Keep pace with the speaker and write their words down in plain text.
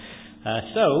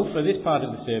So, for this part of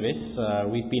the service,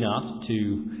 we've been asked to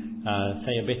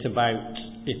say a bit about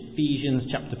Ephesians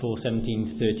chapter 4, 17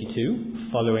 to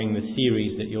 32, following the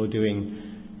series that you're doing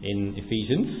in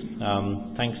Ephesians.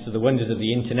 Thanks to the wonders of the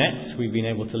internet, we've been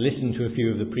able to listen to a few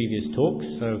of the previous talks,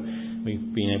 so we've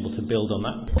been able to build on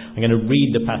that. I'm going to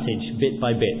read the passage bit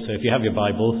by bit, so if you have your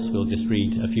Bibles, we'll just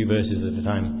read a few verses at a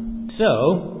time.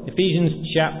 So, Ephesians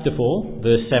chapter 4,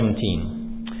 verse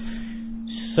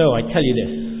 17. So I tell you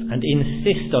this, and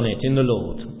insist on it in the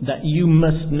Lord, that you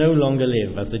must no longer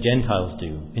live as the Gentiles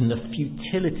do, in the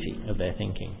futility of their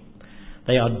thinking.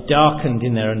 They are darkened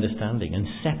in their understanding and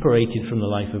separated from the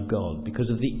life of God because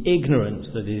of the ignorance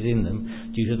that is in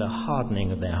them due to the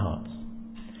hardening of their hearts.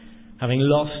 Having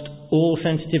lost all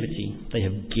sensitivity, they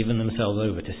have given themselves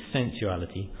over to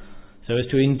sensuality so as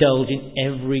to indulge in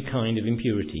every kind of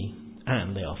impurity,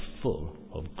 and they are full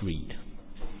of greed.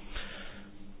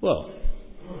 Well,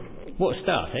 what a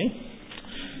start, eh?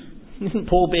 Isn't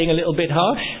Paul being a little bit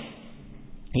harsh?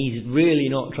 He's really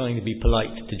not trying to be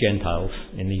polite to Gentiles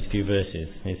in these few verses,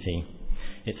 is he?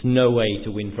 It's no way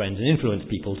to win friends and influence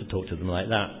people to talk to them like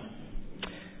that.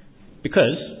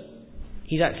 Because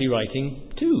he's actually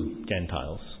writing to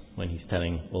Gentiles when he's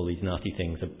telling all these nasty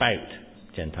things about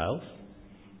Gentiles.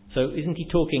 So isn't he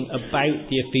talking about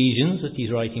the Ephesians that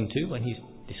he's writing to when he's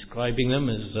describing them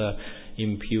as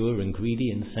impure and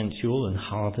greedy and sensual and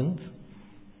hardened?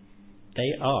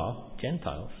 They are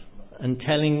Gentiles. And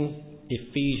telling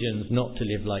Ephesians not to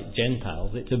live like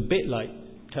Gentiles, it's a bit like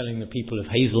telling the people of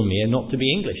Hazelmere not to be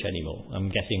English anymore. I'm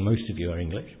guessing most of you are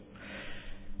English.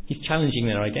 He's challenging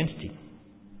their identity.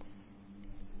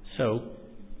 So,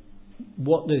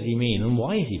 what does he mean and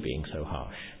why is he being so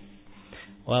harsh?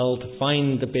 Well, to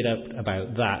find a bit out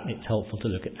about that, it's helpful to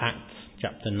look at Acts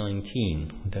chapter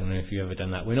 19. I don't know if you've ever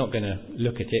done that. We're not going to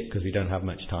look at it because we don't have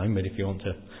much time, but if you want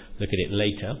to look at it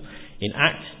later. In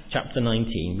Acts chapter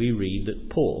 19, we read that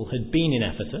Paul had been in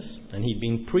Ephesus, and he'd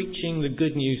been preaching the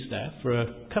good news there for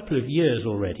a couple of years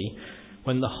already,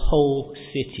 when the whole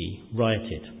city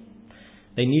rioted.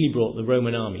 They nearly brought the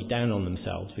Roman army down on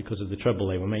themselves because of the trouble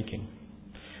they were making.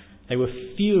 They were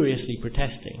furiously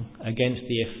protesting against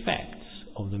the effects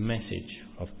of the message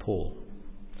of Paul.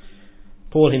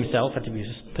 Paul himself had to be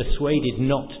persuaded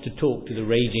not to talk to the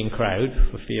raging crowd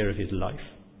for fear of his life.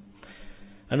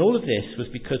 And all of this was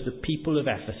because the people of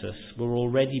Ephesus were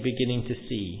already beginning to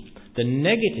see the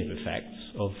negative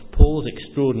effects of Paul's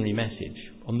extraordinary message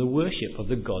on the worship of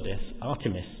the goddess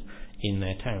Artemis in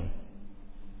their town.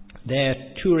 Their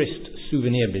tourist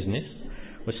souvenir business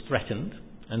was threatened,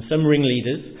 and some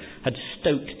ringleaders had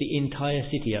stoked the entire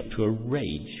city up to a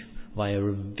rage via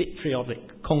a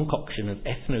vitriolic concoction of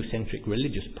ethnocentric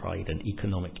religious pride and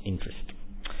economic interest.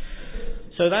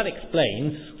 So that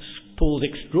explains Paul's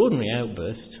extraordinary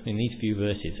outburst in these few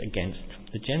verses against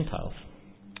the Gentiles.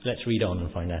 Let's read on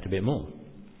and find out a bit more.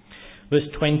 Verse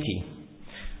 20.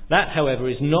 That, however,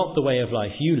 is not the way of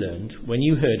life you learned when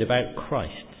you heard about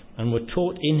Christ and were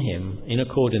taught in him in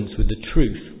accordance with the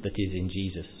truth that is in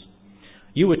Jesus.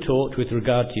 You were taught with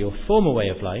regard to your former way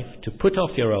of life to put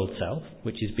off your old self,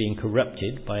 which is being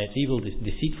corrupted by its evil,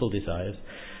 deceitful desires,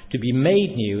 to be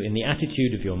made new in the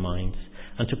attitude of your minds,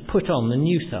 and to put on the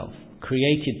new self,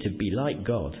 created to be like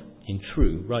God in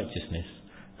true righteousness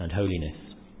and holiness.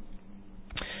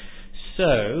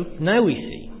 So, now we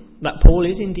see that Paul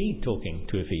is indeed talking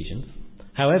to Ephesians.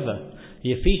 However,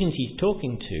 the Ephesians he's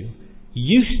talking to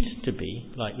used to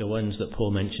be like the ones that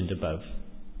Paul mentioned above,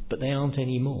 but they aren't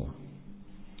anymore.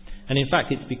 And in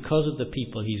fact, it's because of the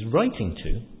people he's writing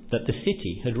to that the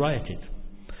city had rioted.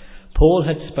 Paul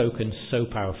had spoken so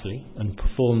powerfully and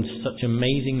performed such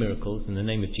amazing miracles in the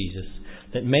name of Jesus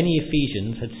that many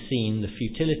Ephesians had seen the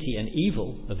futility and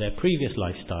evil of their previous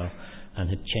lifestyle and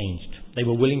had changed. They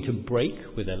were willing to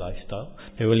break with their lifestyle,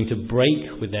 they were willing to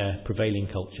break with their prevailing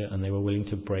culture, and they were willing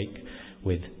to break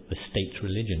with the state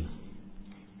religion.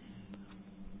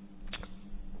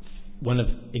 One of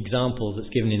the examples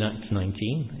that's given in Acts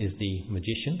 19 is the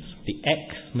magicians. The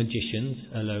ex-magicians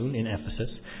alone in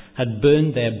Ephesus had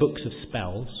burned their books of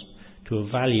spells to a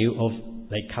value of,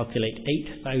 they calculate,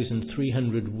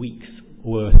 8,300 weeks'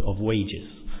 worth of wages.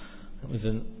 It was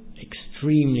an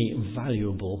extremely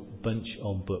valuable bunch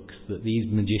of books that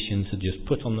these magicians had just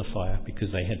put on the fire because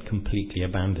they had completely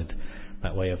abandoned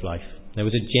that way of life. There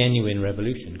was a genuine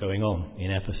revolution going on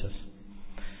in Ephesus.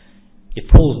 If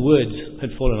Paul's words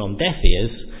had fallen on deaf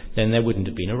ears, then there wouldn't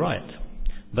have been a riot.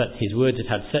 But his words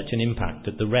had had such an impact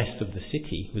that the rest of the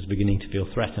city was beginning to feel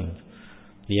threatened.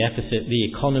 The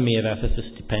economy of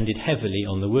Ephesus depended heavily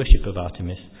on the worship of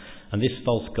Artemis, and this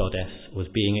false goddess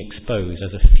was being exposed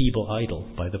as a feeble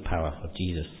idol by the power of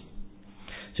Jesus.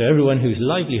 So everyone whose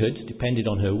livelihoods depended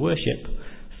on her worship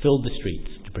filled the streets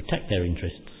to protect their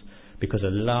interests, because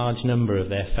a large number of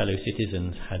their fellow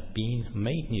citizens had been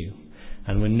made new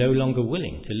and were no longer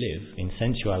willing to live in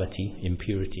sensuality,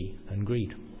 impurity, and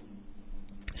greed.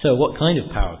 So what kind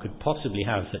of power could possibly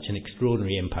have such an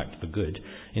extraordinary impact for good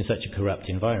in such a corrupt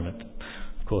environment?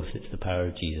 Of course, it's the power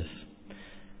of Jesus.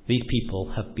 These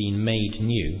people have been made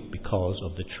new because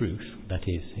of the truth that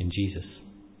is in Jesus.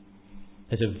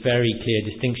 There's a very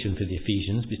clear distinction for the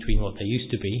Ephesians between what they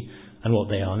used to be and what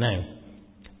they are now.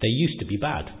 They used to be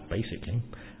bad, basically,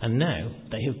 and now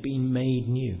they have been made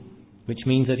new, which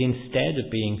means that instead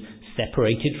of being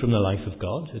separated from the life of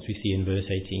God, as we see in verse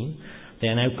 18, they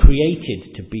are now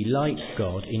created to be like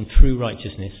God in true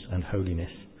righteousness and holiness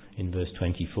in verse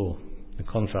 24. The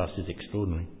contrast is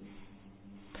extraordinary.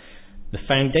 The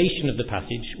foundation of the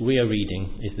passage we are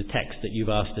reading is the text that you've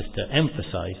asked us to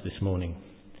emphasize this morning.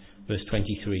 Verse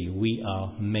 23, we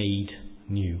are made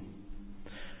new.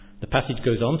 The passage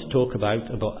goes on to talk about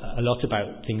a lot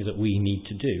about things that we need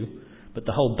to do, but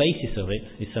the whole basis of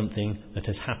it is something that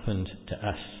has happened to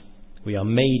us. We are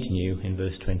made new in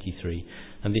verse 23,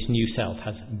 and this new self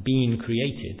has been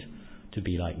created to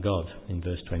be like God in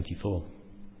verse 24.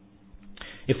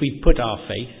 If we put our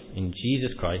faith in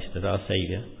Jesus Christ as our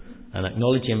Saviour and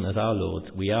acknowledge Him as our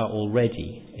Lord, we are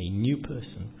already a new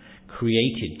person,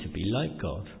 created to be like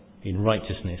God in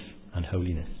righteousness and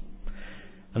holiness.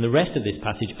 And the rest of this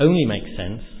passage only makes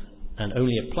sense and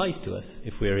only applies to us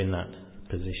if we are in that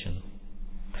position.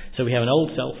 So we have an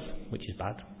old self, which is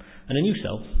bad, and a new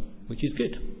self, which is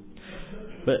good.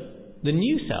 But the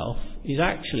new self is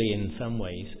actually in some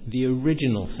ways the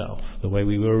original self, the way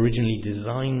we were originally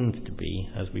designed to be,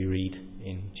 as we read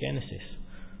in Genesis.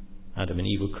 Adam and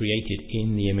Eve were created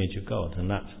in the image of God,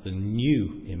 and that's the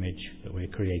new image that we're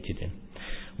created in.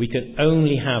 We can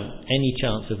only have any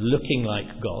chance of looking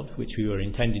like God, which we were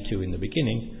intended to in the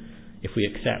beginning, if we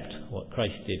accept what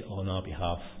Christ did on our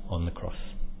behalf on the cross.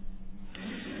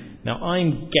 Now,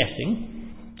 I'm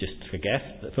guessing, just for guess,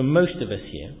 that for most of us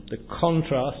here, the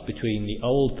contrast between the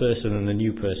old person and the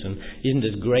new person isn't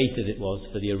as great as it was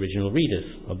for the original readers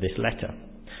of this letter.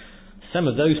 Some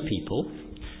of those people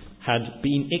had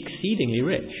been exceedingly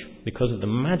rich because of the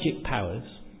magic powers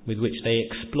with which they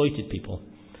exploited people.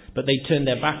 But they turned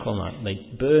their back on that.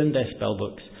 They burned their spell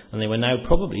books, and they were now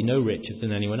probably no richer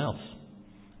than anyone else.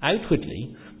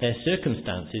 Outwardly, their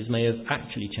circumstances may have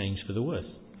actually changed for the worse.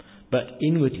 But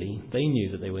inwardly, they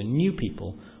knew that they were new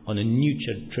people on a new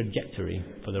trajectory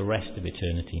for the rest of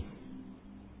eternity.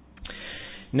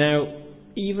 Now,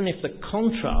 even if the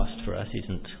contrast for us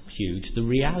isn't huge, the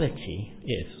reality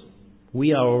is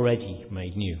we are already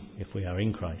made new if we are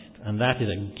in Christ. And that is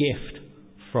a gift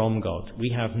from God.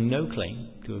 We have no claim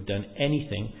to have done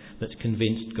anything that's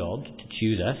convinced God to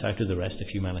choose us out of the rest of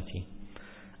humanity.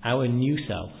 Our new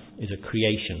self is a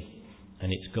creation,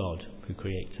 and it's God who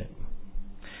creates it.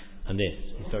 And this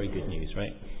is very good news,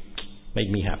 right?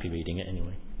 Made me happy reading it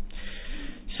anyway.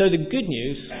 So the good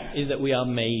news is that we are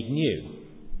made new.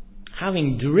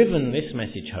 Having driven this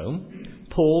message home,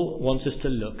 Paul wants us to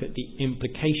look at the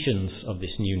implications of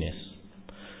this newness.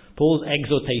 Paul's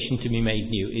exhortation to be made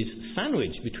new is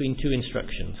sandwiched between two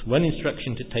instructions. One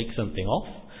instruction to take something off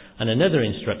and another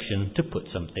instruction to put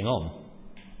something on.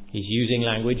 He's using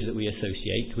language that we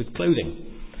associate with clothing.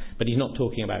 But he's not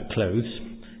talking about clothes.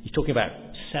 He's talking about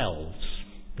selves.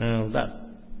 Now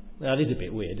that is a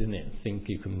bit weird, isn't it? Think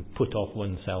you can put off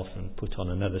one self and put on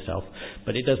another self.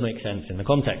 But it does make sense in the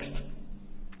context.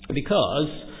 Because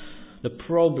the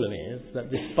problem is that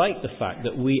despite the fact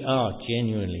that we are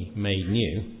genuinely made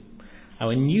new,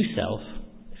 our new self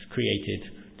is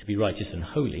created to be righteous and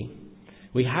holy,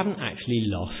 we haven't actually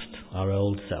lost our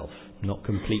old self, not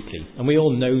completely. And we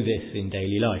all know this in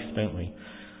daily life, don't we?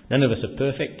 None of us are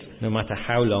perfect, no matter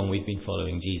how long we've been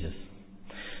following Jesus.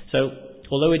 So,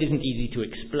 although it isn't easy to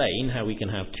explain how we can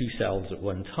have two selves at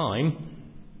one time,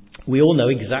 we all know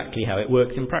exactly how it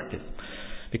works in practice.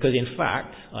 Because in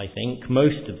fact, I think,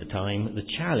 most of the time, the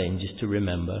challenge is to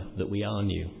remember that we are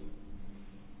new.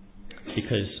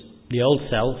 Because the old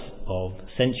self of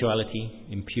sensuality,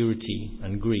 impurity,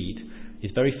 and greed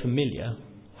is very familiar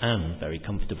and very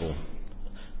comfortable.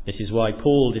 This is why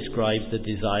Paul describes the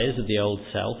desires of the old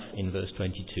self in verse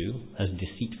 22 as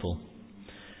deceitful.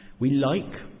 We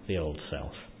like the old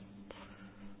self.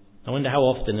 I wonder how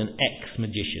often an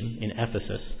ex-magician in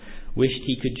Ephesus wished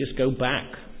he could just go back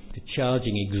to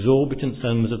charging exorbitant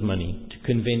sums of money to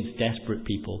convince desperate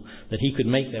people that he could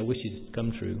make their wishes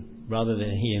come true, rather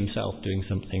than he himself doing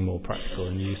something more practical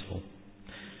and useful.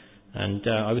 And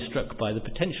I was struck by the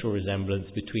potential resemblance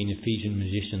between Ephesian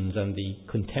musicians and the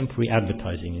contemporary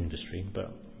advertising industry,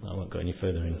 but I won't go any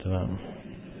further into that.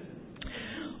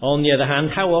 On the other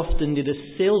hand, how often did a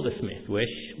silversmith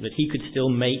wish that he could still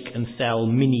make and sell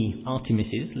mini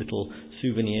Artemises, little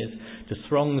souvenirs, to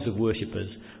throngs of worshippers,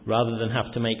 rather than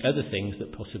have to make other things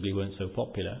that possibly weren't so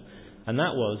popular? And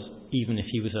that was even if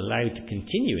he was allowed to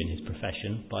continue in his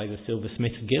profession by the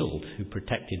Silversmiths Guild, who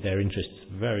protected their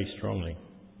interests very strongly.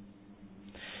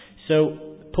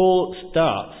 So Paul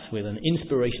starts with an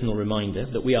inspirational reminder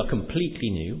that we are completely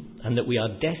new and that we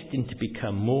are destined to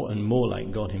become more and more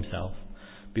like God himself,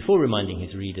 before reminding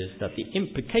his readers that the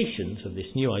implications of this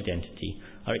new identity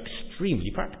are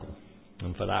extremely practical.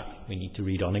 And for that, we need to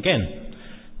read on again.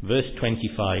 Verse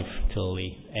 25 till the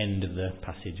end of the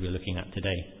passage we're looking at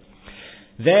today.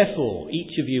 Therefore,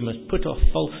 each of you must put off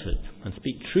falsehood and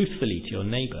speak truthfully to your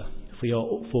neighbour,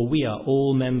 for we are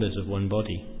all members of one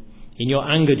body. In your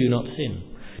anger do not sin.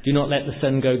 Do not let the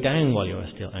sun go down while you are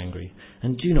still angry,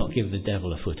 and do not give the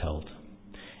devil a foothold.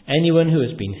 Anyone who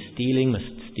has been stealing must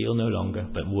steal no longer,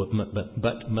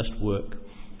 but must work,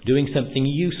 doing something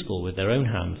useful with their own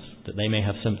hands, that they may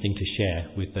have something to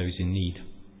share with those in need.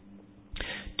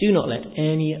 Do not let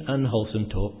any unwholesome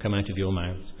talk come out of your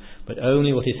mouths, but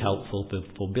only what is helpful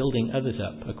for building others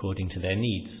up according to their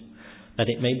needs, that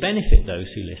it may benefit those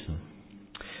who listen.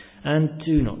 And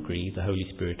do not grieve the Holy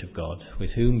Spirit of God, with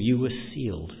whom you were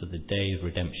sealed for the day of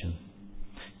redemption.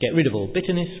 Get rid of all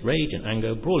bitterness, rage and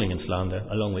anger, brawling and slander,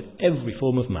 along with every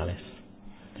form of malice.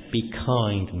 Be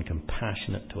kind and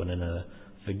compassionate to one another,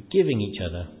 forgiving each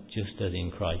other, just as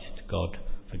in Christ God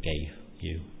forgave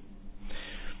you.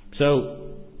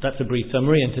 So, that's a brief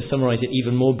summary, and to summarise it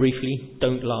even more briefly,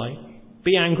 don't lie.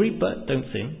 Be angry, but don't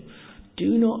sin.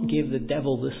 Do not give the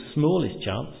devil the smallest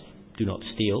chance. Do not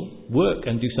steal. Work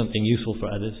and do something useful for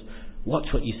others. Watch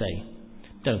what you say.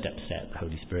 Don't upset the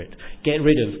Holy Spirit. Get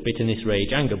rid of bitterness, rage,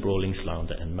 anger, brawling,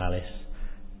 slander and malice.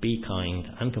 Be kind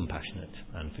and compassionate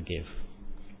and forgive.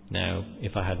 Now,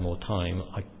 if I had more time,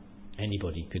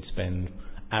 anybody could spend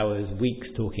hours, weeks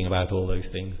talking about all those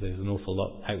things. There's an awful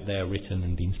lot out there written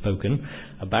and been spoken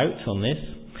about on this.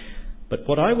 But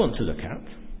what I want to look at,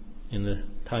 in the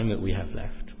time that we have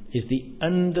left, is the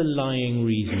underlying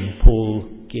reason Paul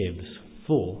gives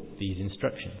for these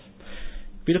instructions.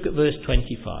 If we look at verse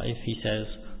 25, he says,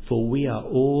 "For we are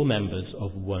all members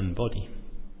of one body."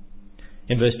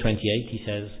 In verse 28, he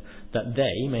says, "That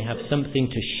they may have something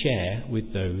to share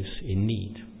with those in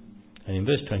need." And in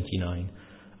verse 29,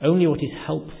 "Only what is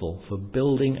helpful for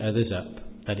building others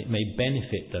up, that it may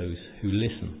benefit those who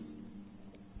listen."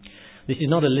 This is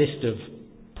not a list of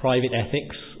private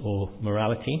ethics or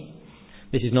morality.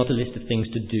 This is not a list of things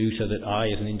to do so that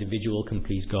I, as an individual, can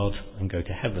please God and go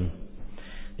to heaven.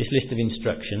 This list of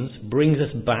instructions brings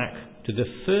us back to the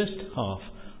first half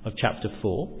of chapter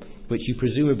 4, which you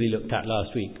presumably looked at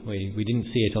last week. We didn't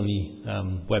see it on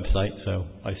the website, so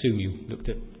I assume you looked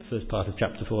at the first part of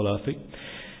chapter 4 last week.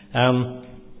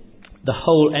 The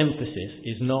whole emphasis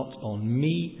is not on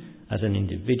me as an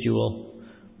individual,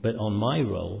 but on my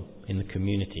role in the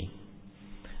community.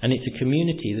 And it's a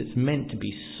community that's meant to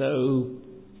be so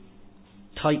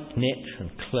tight-knit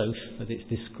and close that it's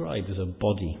described as a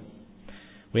body.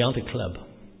 We aren't a club.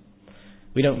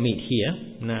 We don't meet here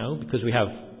now because we have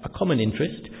a common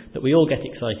interest that we all get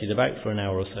excited about for an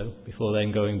hour or so before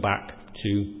then going back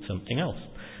to something else,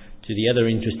 to the other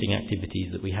interesting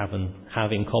activities that we have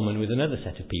in common with another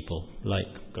set of people, like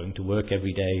going to work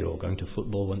every day or going to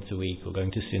football once a week or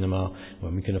going to cinema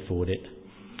when we can afford it.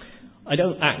 I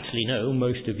don't actually know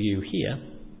most of you here,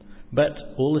 but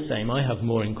all the same, I have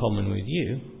more in common with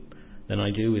you than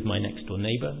I do with my next door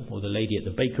neighbour or the lady at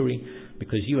the bakery,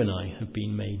 because you and I have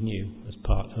been made new as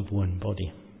part of one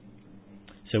body.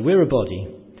 So we're a body,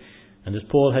 and as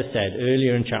Paul has said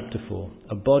earlier in chapter 4,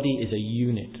 a body is a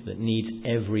unit that needs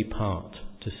every part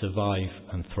to survive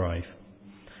and thrive.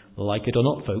 Like it or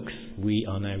not, folks, we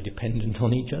are now dependent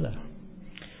on each other.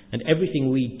 And everything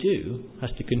we do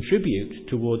has to contribute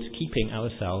towards keeping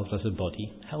ourselves as a body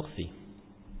healthy.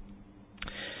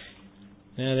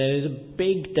 Now, there is a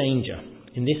big danger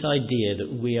in this idea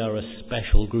that we are a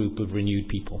special group of renewed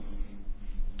people.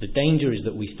 The danger is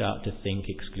that we start to think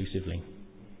exclusively.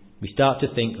 We start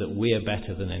to think that we are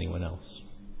better than anyone else.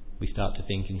 We start to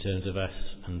think in terms of us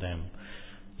and them,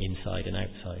 inside and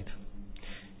outside.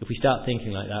 If we start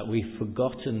thinking like that, we've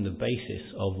forgotten the basis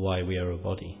of why we are a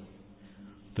body.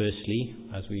 Firstly,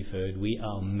 as we've heard, we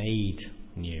are made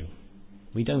new.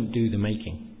 We don't do the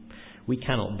making. We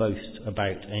cannot boast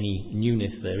about any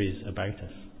newness there is about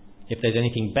us. If there's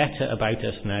anything better about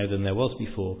us now than there was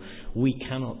before, we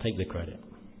cannot take the credit.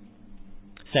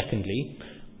 Secondly,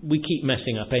 we keep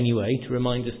messing up anyway to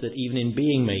remind us that even in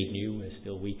being made new, we're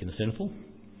still weak and sinful.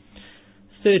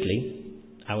 Thirdly,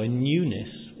 our newness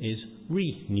is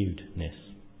renewedness.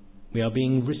 We are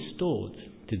being restored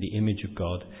to the image of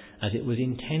God as it was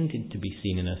intended to be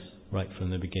seen in us right from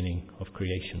the beginning of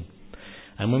creation.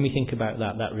 And when we think about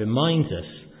that, that reminds us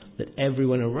that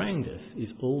everyone around us is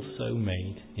also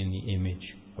made in the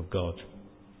image of God.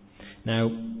 Now,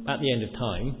 at the end of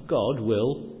time, God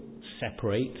will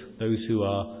separate those who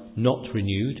are not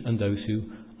renewed and those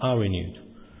who are renewed.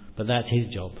 But that's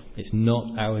his job. It's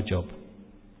not our job.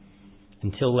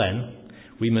 Until then,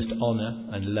 we must honour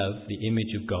and love the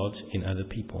image of God in other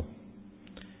people,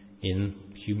 in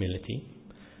humility,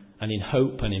 and in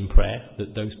hope and in prayer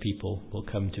that those people will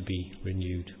come to be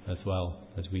renewed as well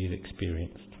as we have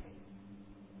experienced.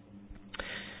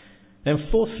 Then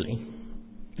fourthly,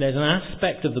 there's an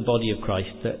aspect of the body of Christ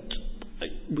that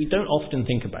we don't often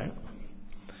think about.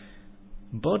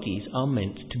 Bodies are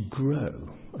meant to grow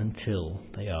until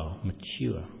they are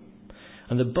mature.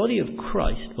 And the body of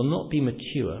Christ will not be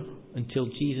mature until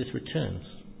Jesus returns.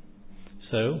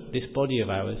 So, this body of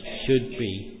ours should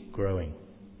be growing.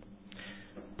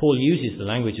 Paul uses the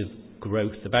language of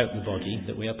growth about the body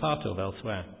that we are part of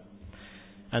elsewhere.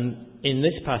 And in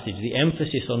this passage, the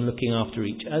emphasis on looking after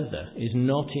each other is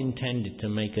not intended to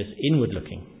make us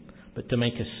inward-looking, but to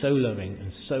make us so loving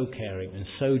and so caring and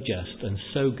so just and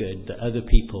so good that other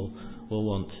people will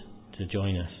want to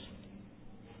join us.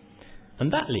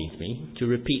 And that leads me to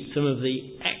repeat some of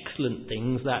the excellent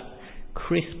things that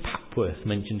Chris Papworth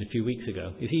mentioned a few weeks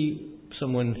ago. Is he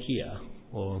someone here?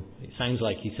 Or it sounds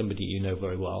like he's somebody you know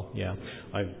very well. Yeah,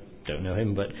 I don't know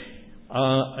him, but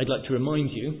I'd like to remind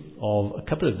you of a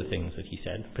couple of the things that he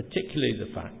said, particularly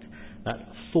the fact that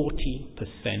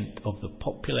 40% of the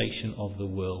population of the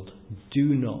world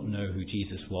do not know who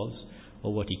Jesus was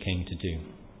or what he came to do.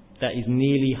 That is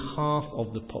nearly half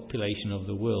of the population of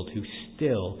the world who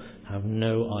still have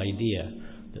no idea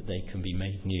that they can be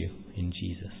made new in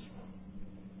Jesus.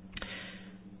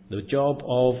 The job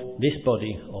of this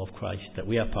body of Christ that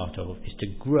we are part of is to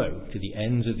grow to the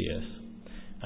ends of the earth